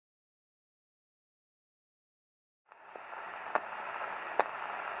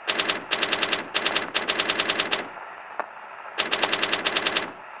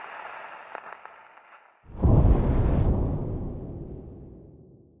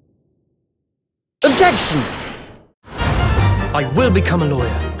Objection! I will become a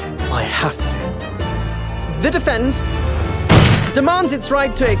lawyer. I have to. The defense demands its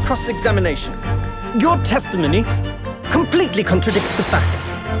right to a cross-examination. Your testimony completely contradicts the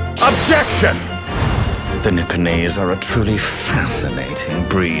facts. Objection! The Nipponese are a truly fascinating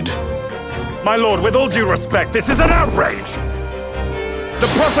breed. My lord, with all due respect, this is an outrage! The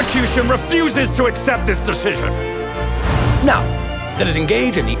prosecution refuses to accept this decision. Now, let us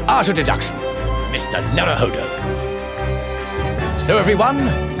engage in the art of deduction, Mr. Naruhodo. So everyone,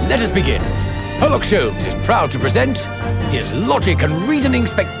 let us begin. Sherlock Holmes is proud to present his logic and reasoning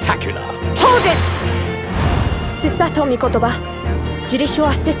spectacular. Hold it! Susato Mikotoba, judicial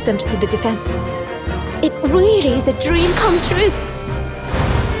assistant to the defense. It really is a dream come true.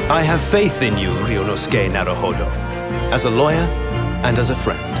 I have faith in you, Ryunosuke Naruhodo, as a lawyer and as a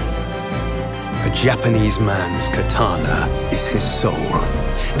friend. A Japanese man's katana is his soul.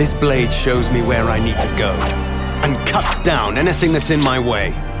 This blade shows me where I need to go and cuts down anything that's in my way.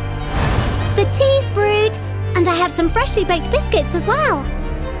 The tea's brewed, and I have some freshly baked biscuits as well.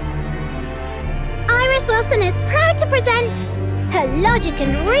 Iris Wilson is proud to present her logic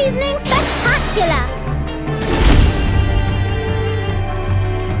and reasoning spectacular.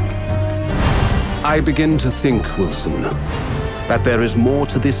 I begin to think, Wilson, that there is more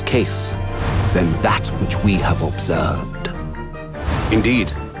to this case than that which we have observed. Indeed,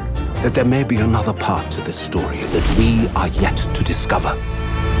 that there may be another part to this story that we are yet to discover.